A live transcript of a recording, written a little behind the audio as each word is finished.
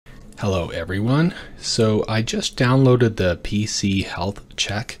Hello everyone. So I just downloaded the PC Health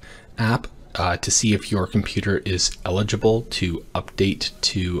Check app to see if your computer is eligible to update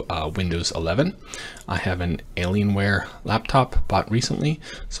to Windows 11. I have an Alienware laptop bought recently,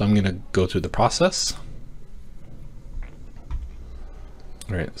 so I'm going to go through the process.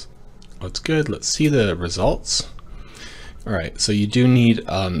 All right, that's good. Let's see the results. All right, so you do need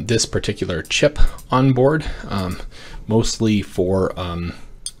this particular chip on board, mostly for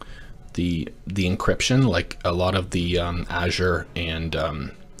the encryption. Like a lot of the Azure and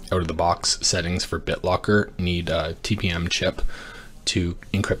out-of-the-box settings for BitLocker need a TPM chip to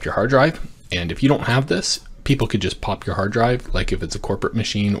encrypt your hard drive. And if you don't have this, people could just pop your hard drive, like if it's a corporate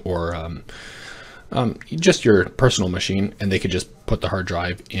machine or just your personal machine, and they could just put the hard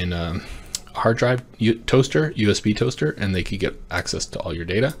drive in a hard drive toaster, USB toaster, and they could get access to all your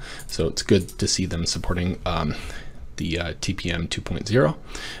data. So it's good to see them supporting the TPM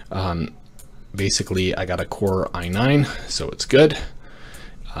 2.0. Basically, I got a Core i9, so it's good.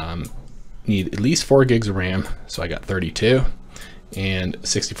 Need at least 4 gigs of RAM, so I got 32, and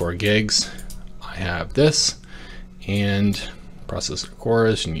 64 gigs. I have this, and processor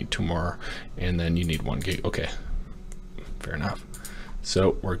cores, you need 2 more, and then you need 1 gig. Okay, fair enough.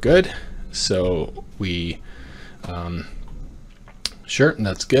 So we're good. So we, sure,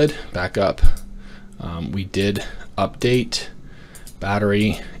 that's good. Back up. We did update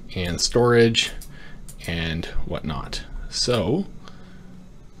battery and storage and whatnot. So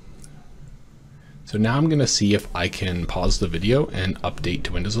now I'm going to see if I can pause the video and update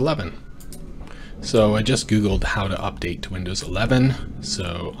to Windows 11. So I just Googled how to update to Windows 11.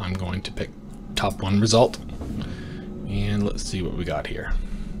 So I'm going to pick top 1 result, and let's see what we got here.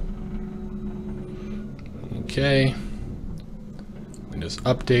 Okay, Windows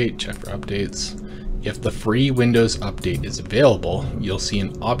Update, check for updates. If the free Windows Update is available, you'll see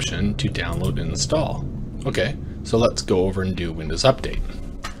an option to download and install. Okay, so let's go over and do Windows Update.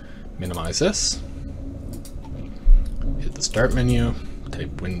 Minimize this, hit the Start menu,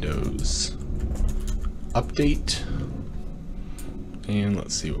 type Windows Update, and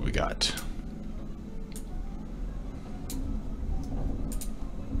let's see what we got.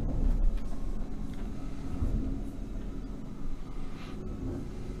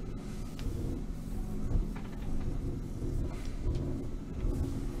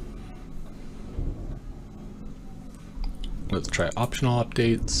 Let's try optional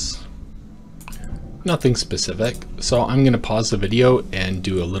updates. Nothing specific. So I'm going to pause the video and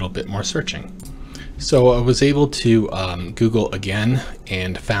do a little bit more searching. So I was able to Google again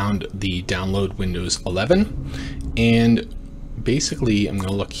and found the download Windows 11. And basically I'm going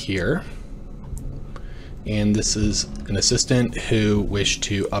to look here. And this is an assistant who wished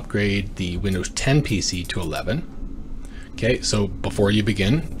to upgrade the Windows 10 PC to 11. Okay, so before you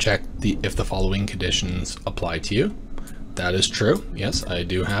begin, check if the following conditions apply to you. That is true. Yes, I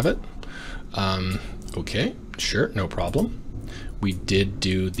do have it. Okay, sure, no problem. We did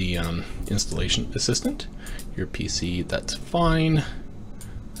do the installation assistant. Your PC, that's fine.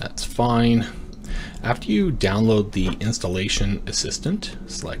 That's fine. After you download the installation assistant,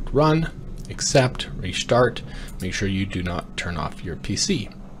 select Run, Accept, Restart. Make sure you do not turn off your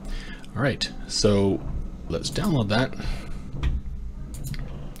PC. All right, so let's download that.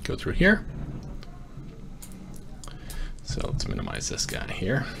 Go through here. So let's minimize this guy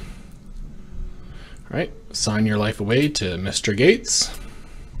here. All right, sign your life away to Mr. Gates.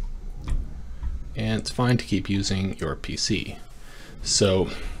 And it's fine to keep using your PC. So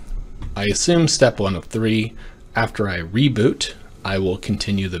I assume step 1 of 3, after I reboot, I will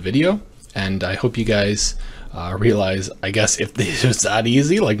continue the video. And I hope you guys realize, I guess if this was that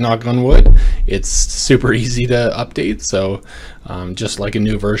easy, like knock on wood, it's super easy to update. So just like a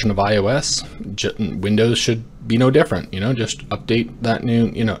new version of iOS, Windows should be no different. You know, just update that new,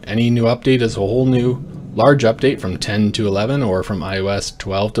 you know, any new update is a whole new large update from 10 to 11 or from iOS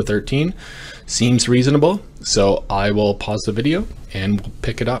 12 to 13. Seems reasonable. So I will pause the video and we'll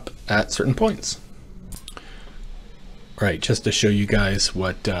pick it up at certain points. All right, just to show you guys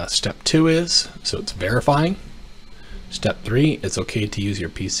what step 2 is. So it's verifying. Step 3, it's okay to use your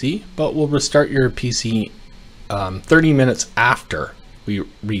PC, but we'll restart your PC 30 minutes after we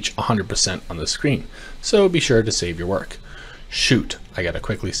reach 100% on the screen. So be sure to save your work. Shoot, I gotta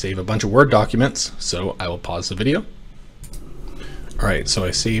quickly save a bunch of Word documents, so I will pause the video. All right, so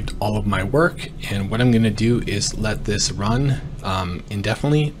I saved all of my work, and what I'm gonna do is let this run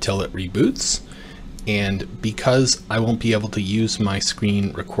indefinitely till it reboots. And because I won't be able to use my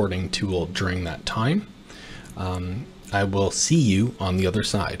screen recording tool during that time, I will see you on the other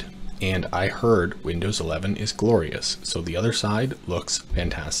side. and I heard Windows 11 is glorious. So the other side looks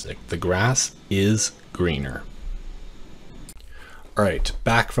fantastic. The grass is greener. All right,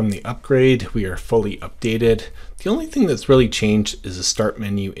 back from the upgrade, we are fully updated. The only thing that's really changed is the start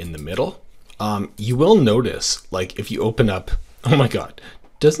menu in the middle. You will notice, like if you open up, oh my God,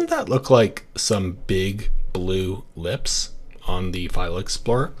 doesn't that look like some big blue lips on the File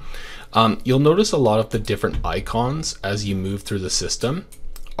Explorer? You'll notice a lot of the different icons as you move through the system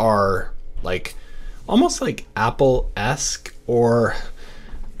are like almost like Apple-esque, or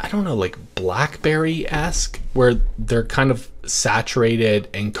I don't know, like BlackBerry-esque, where they're kind of saturated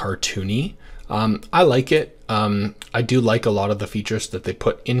and cartoony. I like it. I do like a lot of the features that they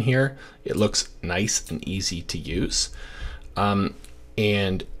put in here. It looks nice and easy to use.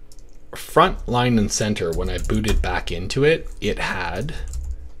 And front, line, and center, when I booted back into it, it had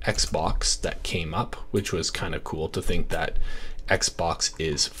Xbox that came up, which was kind of cool to think that Xbox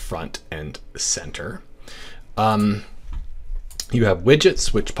is front and center. You have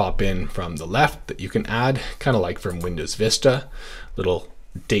widgets which pop in from the left that you can add, kind of like from Windows Vista, little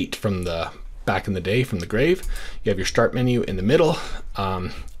date from the back in the day from the grave. You have your start menu in the middle,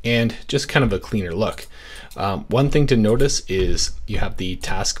 and just kind of a cleaner look. One thing to notice is you have the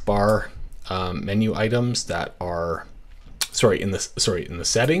taskbar menu items that are in the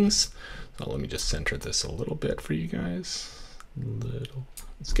settings. So let me just center this a little bit for you guys.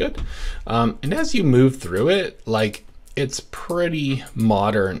 It's good. And as you move through it, like, it's pretty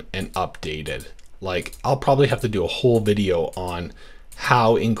modern and updated. Like, I'll probably have to do a whole video on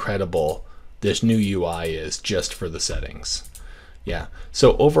how incredible this new UI is just for the settings. Yeah,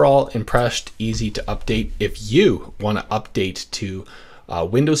 so overall impressed, easy to update. If you want to update to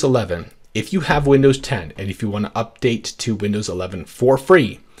Windows 11, if you have Windows 10, and if you want to update to Windows 11 for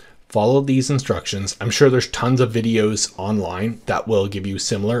free, follow these instructions. I'm sure there's tons of videos online that will give you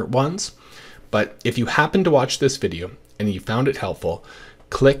similar ones. But if you happen to watch this video and you found it helpful,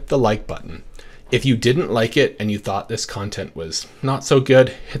 click the like button. If you didn't like it and you thought this content was not so good,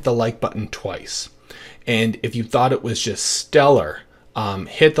 hit the like button twice. And if you thought it was just stellar,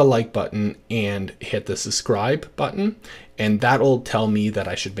 hit the like button and hit the subscribe button, and that'll tell me that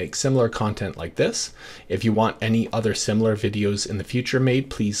I should make similar content like this. If you want any other similar videos in the future made,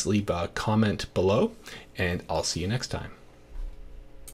 please leave a comment below, and I'll see you next time.